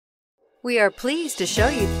We are pleased to show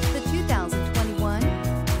you the 2021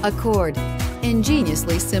 Accord.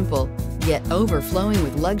 Ingeniously simple, yet overflowing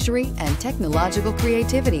with luxury and technological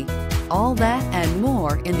creativity. All that and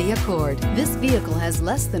more in the Accord. This vehicle has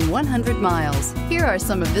less than 100 miles. Here are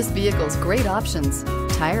some of this vehicle's great options: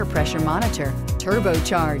 tire pressure monitor,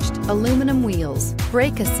 turbocharged, aluminum wheels,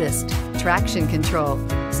 brake assist, traction control,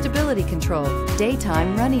 stability control,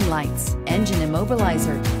 daytime running lights, engine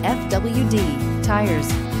immobilizer, FWD, tires,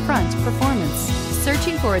 front performance.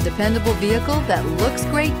 Searching for a dependable vehicle that looks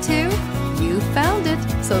great too? You found it,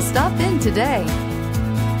 so stop in today.